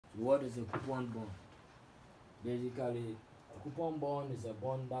what is a coupon bond? Basically, a coupon bond is a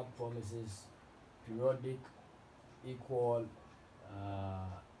bond that promises periodic equal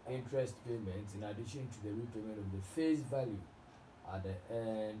interest payments in addition to the repayment of the face value at the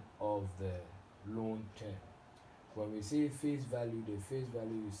end of the loan term. When we say face value, the face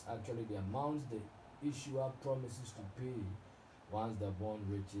value is actually the amount the issuer promises to pay once the bond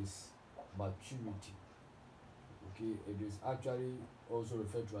reaches maturity. Okay, it is actually also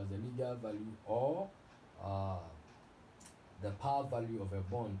referred to as the legal value or the par value of a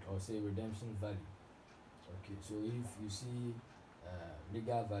bond, or say redemption value. Okay, so if you see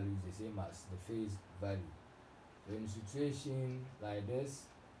legal value is the same as the face value. So in a situation like this,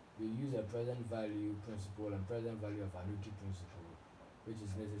 we use a present value principle and present value of annuity principle, which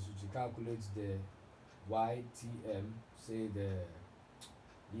is necessary to calculate the YTM, say the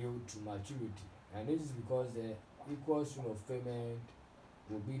yield to maturity. And this is because the equal stream of payment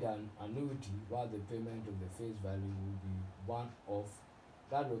will be the annuity, while the payment of the face value will be one of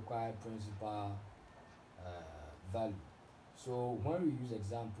that required principal value. So when we use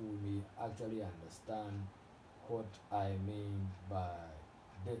example, we may actually understand what I mean by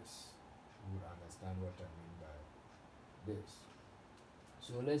this. You would understand what I mean by this.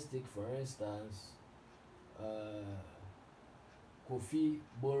 So let's take for instance Kofi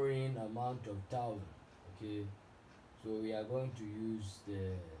borrowing amount of 1,000. Okay, so we are going to use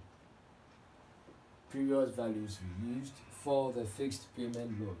the previous values we used for the fixed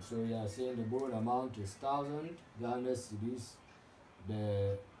payment loan. So we are saying the borrowed amount is 1,000 Ghana cedis.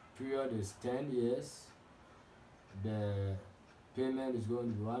 The period is 10 years. The payment is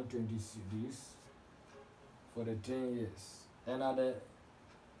going to be 120 cedis for the 10 years. And at the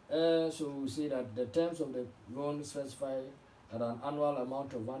so we say that the terms of the loan specify that an annual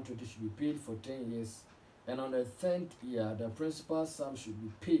amount of 120 should be paid for 10 years, and on the 10th year the principal sum should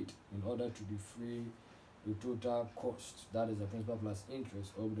be paid in order to defray the total cost, that is the principal plus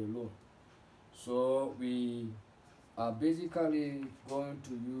interest of the loan. So we are basically going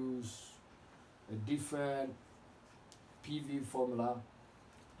to use a different PV formula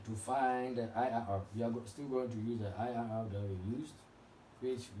to find the IRR. We are still going to use the IRR that we used,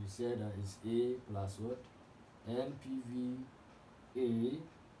 which we said that is A plus what? NPV A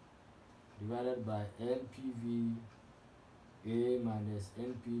divided by NPV A minus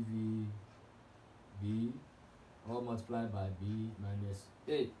NPV B, all multiplied by B minus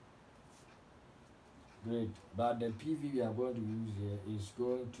A. Great. But the PV we are going to use here is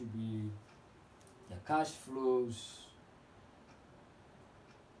going to be the cash flows.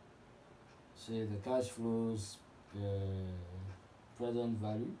 Say the cash flows present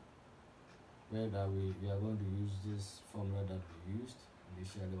value, where that we are going to use this formula that we used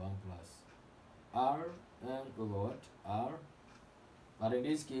initially, 1 plus R and over what? R. But in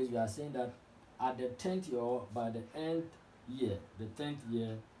this case we are saying that at the 10th year, or by the nth year, the 10th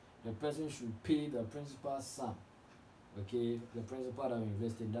year, the person should pay the principal sum. Okay, the principal that we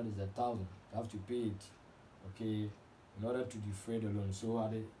invested, that is 1,000. You have to pay it, okay, in order to defray the loan. So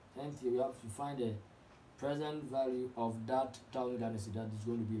at the 10th year, we have to find the present value of that 1,000 Ghana cedis. That is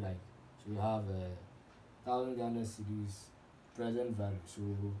going to be like, so you have 1,000 Ghana cedis present value. So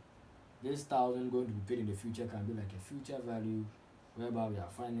this 1,000 going to be paid in the future can be like a future value, whereby we are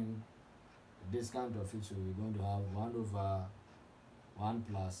finding the discount of it. So we're going to have 1 over 1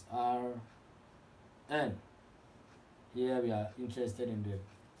 plus R N. Here we are interested in the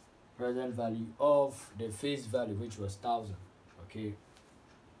present value of the face value, which was 1,000. Okay,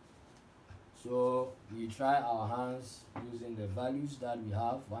 so we try our hands using the values that we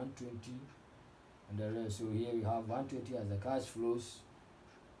have, 120 and the rest. So here we have 120 as the cash flows.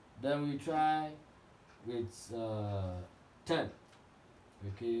 Then we try with 10.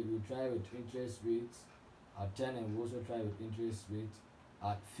 Okay, we try with interest rates at 10, and we also try with interest rates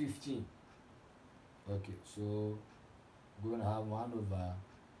at 15. Okay, so we're going to have 1 over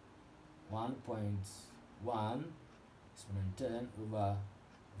 1.1 exponent 10 over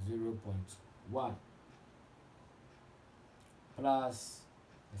 0.1 plus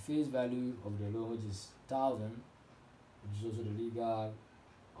the face value of the loan, which is 1,000, which is also the legal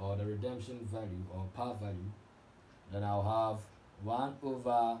or the redemption value or par value. Then I'll have 1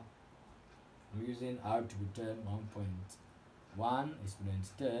 over, I'm using R to be 10, 1.1 exponent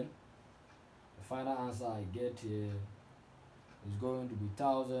 10. The final answer I get here is going to be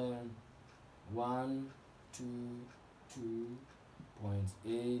 1,000,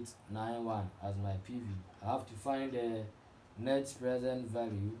 122.891 as my PV. I have to find the net present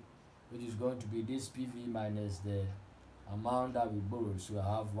value, which is going to be this PV minus the amount that we borrowed. So I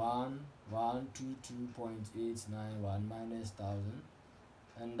have 122.891 minus 1,000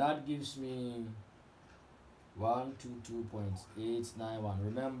 and that gives me 122.891.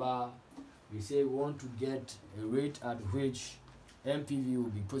 Remember, we say we want to get a rate at which NPV will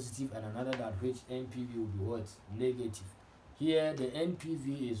be positive and another at which NPV will be what? Negative. Here the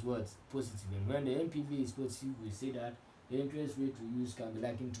NPV is what? Positive. And when the NPV is positive, we say that the interest rate we use can be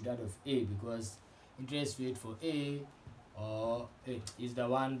likened to that of A, because interest rate for A is the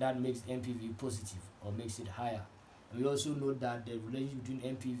one that makes NPV positive or makes it higher. And we also note that the relationship between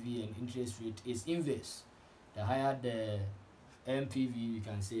NPV and interest rate is inverse. The higher the NPV, you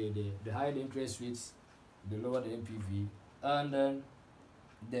can say the higher the interest rates, the lower the NPV, and then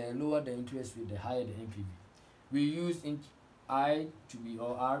the lower the interest rate, the higher the NPV. We use I to be,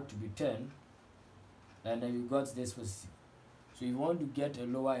 or R to be 10, and then we got this positive. So if you want to get a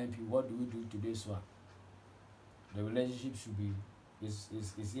lower NPV, what do we do to this one? The relationship should be is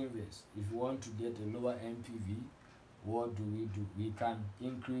inverse. If you want to get a lower NPV, what do? We can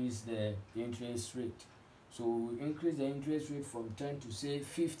increase the interest rate. So we increase the interest rate from 10 to say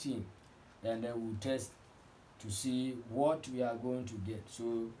 15, and then we'll test to see what we are going to get.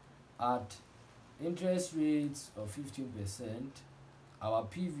 So at interest rates of 15%, our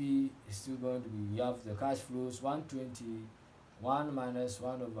PV is still going to be, we have the cash flows 120, 1 minus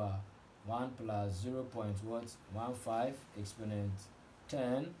 1 over 1 plus 0.15 exponent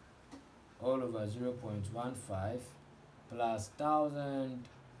 10 all over 0.15 plus 1000,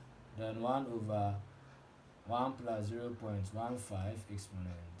 then 1 over 1 plus 0.15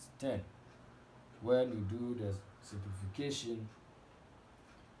 exponent 10. When we do the simplification,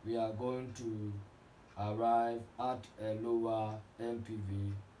 we are going to arrive at a lower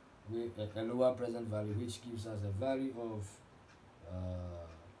NPV with a lower present value, which gives us a value of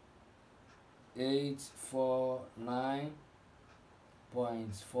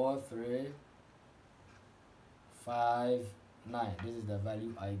 849.4359. This is the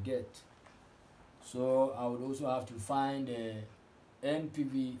value I get. So I would also have to find a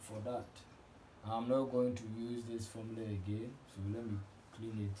NPV for that. I'm not going to use this formula again, so let me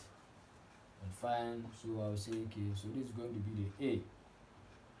clean it and find. So I'll say, okay, so this is going to be the A.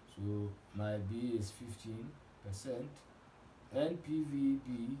 So my B is 15%.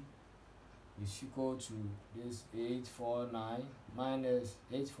 NPVB is equal to this 849 minus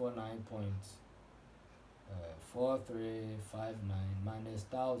 849.4359 minus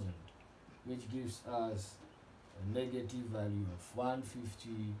 1000, which gives us a negative value of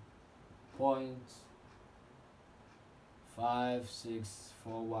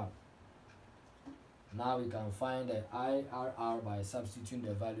 150.5641. Now we can find the IRR by substituting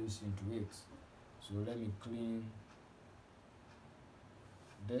the values into it. So let me clean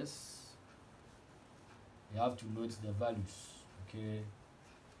this. You have to note the values, okay?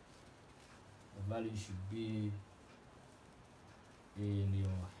 The value should be in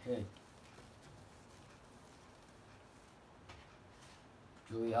your head.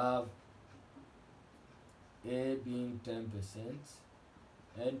 So we have A being 10%,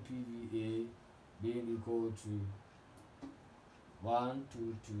 NPVA being equal to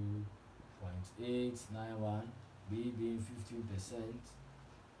 122.891, B being 15%,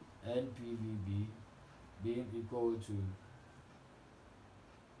 NPVB being equal to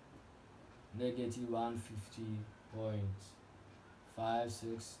negative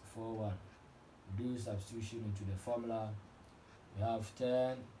 150.5641. Do substitution into the formula. We have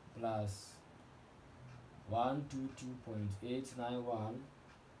 10 plus 122.891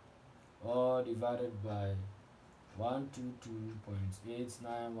 all divided by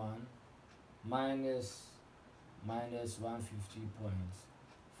 122.891 minus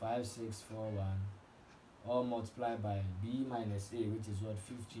 150.5641 all multiplied by B minus A, which is what?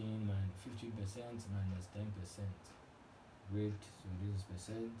 15% minus 10%. Great, so this is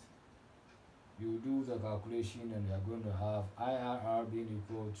percent. You do the calculation and you are going to have IRR being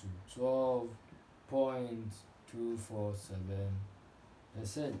equal to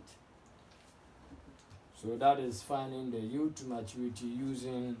 12.247%. So that is finding the yield to maturity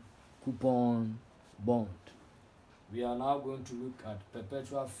using coupon bond. We are now going to look at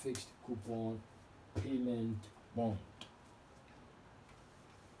perpetual fixed coupon payment bond.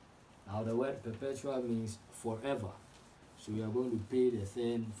 Now the word perpetual means forever. So we are going to pay the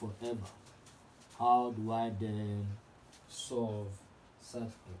thing forever. How do I then solve such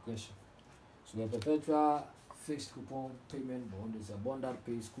a question? So a perpetual fixed coupon payment bond is a bond that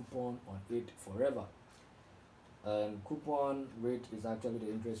pays coupon on it forever. And coupon rate is actually the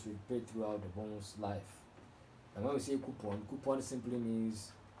interest rate paid throughout the bond's life. And when we say coupon, coupon simply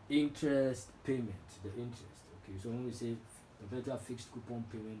means interest payment, the interest. Okay, so when we say perpetual fixed coupon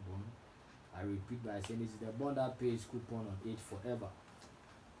payment bond, I repeat by saying this is the bond that pays coupon on it forever.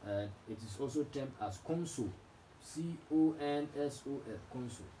 and it is also termed as console, CONSOL,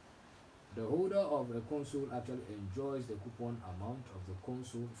 console. The holder of a console actually enjoys the coupon amount of the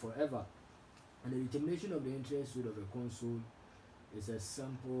console forever, and the determination of the interest rate of a console is a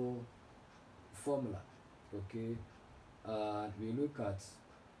simple formula. Okay, we look at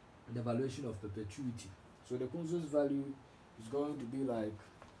the valuation of perpetuity. So the console's value is going to be like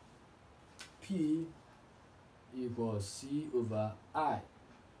P equals C over I,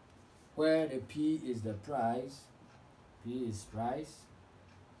 where the P is the price, P is price,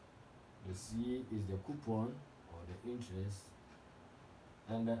 the C is the coupon or the interest,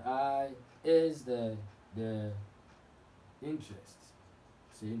 and the I is the interest.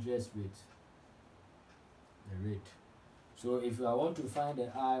 It's the interest rate, the rate. So if I want to find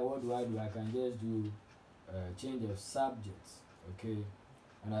the I, what do? I can just do change of subjects. Okay,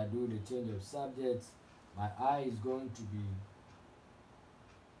 and I do the change of subjects, my I is going to be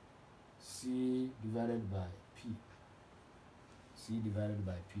C divided by P. C divided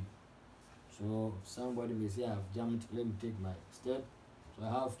by P. So somebody may say I've jumped, let me take my step. So I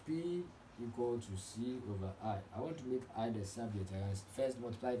have P equal to C over I. I want to make I the subject. I can first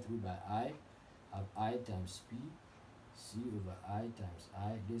multiply through by I, have I times P, C over I times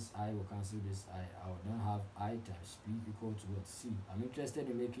I. This I will cancel this I. I will then have I times P equal to what? C. I'm interested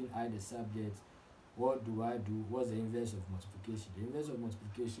in making I the subject. What do? What's the inverse of multiplication? The inverse of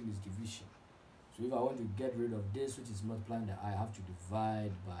multiplication is division. So if I want to get rid of this, which is multiplying the I, have to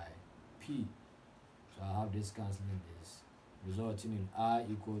divide by P. So I have this cancelling this, resulting in I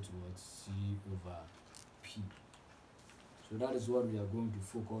equal to what? C over P. So that is what we are going to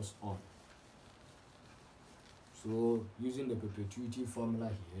focus on. So using the perpetuity formula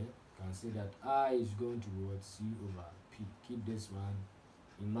here, you can say that I is going to be what? C over P. Keep this one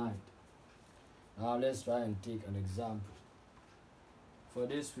in mind. Now let's try and take an example. For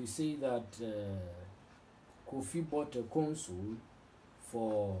this, we see that Kofi bought a console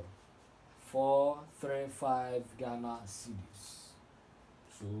for 435 Ghana cedis.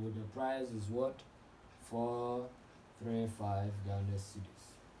 So the price is what? 435 Ghana cedis.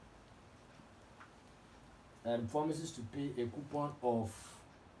 And promises to pay a coupon of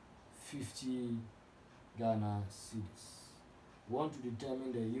 50 Ghana cedis. We want to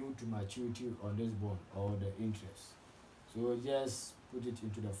determine the yield to maturity on this bond, or the interest. So just put it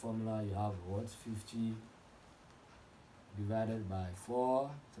into the formula. You have what? 50 divided by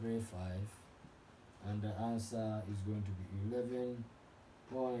 435, and the answer is going to be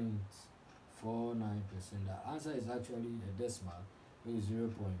 11.49%. The answer is actually a decimal, which is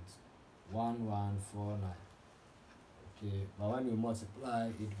 0.1149. Okay, but when you multiply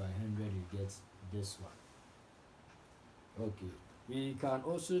it by 100, you get this one. Okay, we can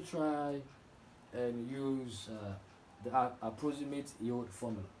also try and use the approximate yield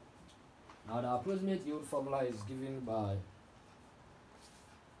formula. Now the approximate yield formula is given by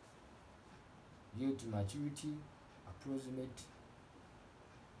yield to maturity, approximate.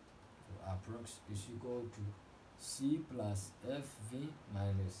 So approx is equal to C plus FV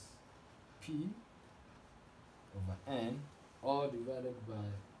minus P over N, all divided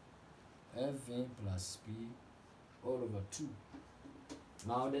by FV plus P all over 2.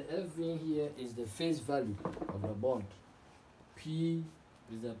 Now the FV here is the face value of the bond. P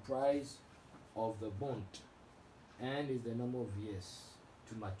is the price of the bond. N is the number of years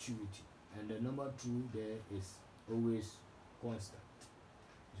to maturity. And the number 2 there is always constant.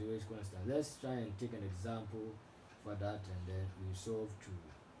 It's always constant. Let's try and take an example for that, and then we solve to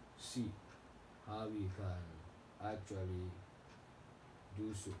see how we can actually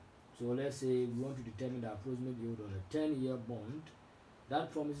do so. So let's say we want to determine the approximate yield on a 10-year bond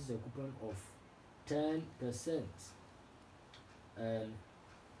that promises a coupon of 10%, and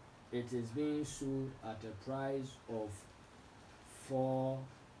it is being sold at a price of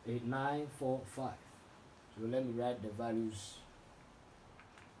 945. So let me write the values.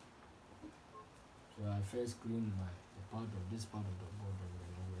 So I first clean the part of this part of the board, and then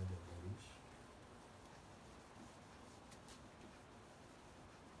write the values.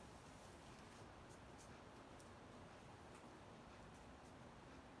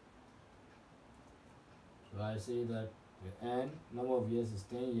 So I say that the N number of years is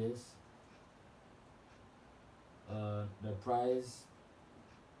 10 years. The price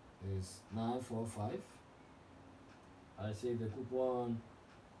is 945. I say the coupon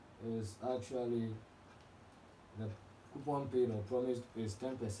is actually, the coupon paid or promised is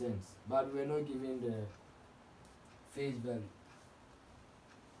 10%, but we're not giving the face value.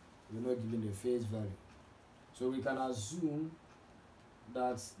 We're not giving the face value. So we can assume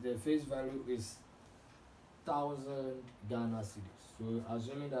that the face value is 1,000 Ghana cedis. So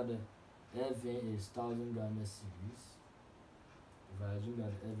assuming that the FA is 1000 Ghana cedis, if I assume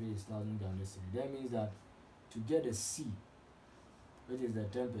that FA is 1000 Ghana cedis, that means that to get a C, which is the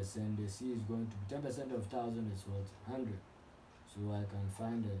 10%, the C is going to be 10% of 1000 is what? 100. So I can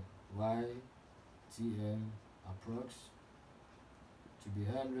find the YTM approx to be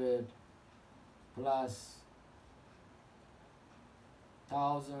 100 plus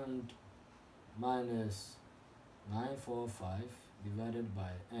 1000 minus 945 divided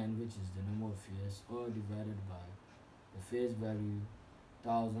by n, which is the number of years, or divided by the face value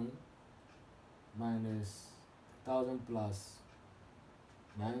 1000 minus 1000 plus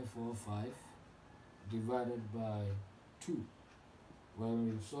 945 divided by 2. When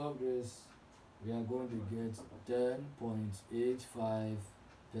we solve this, we are going to get 10.85%.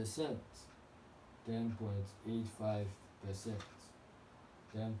 10.85%.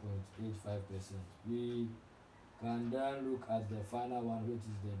 10.85%. We can then look at the final one, which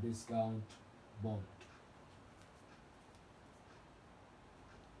is the discount bond.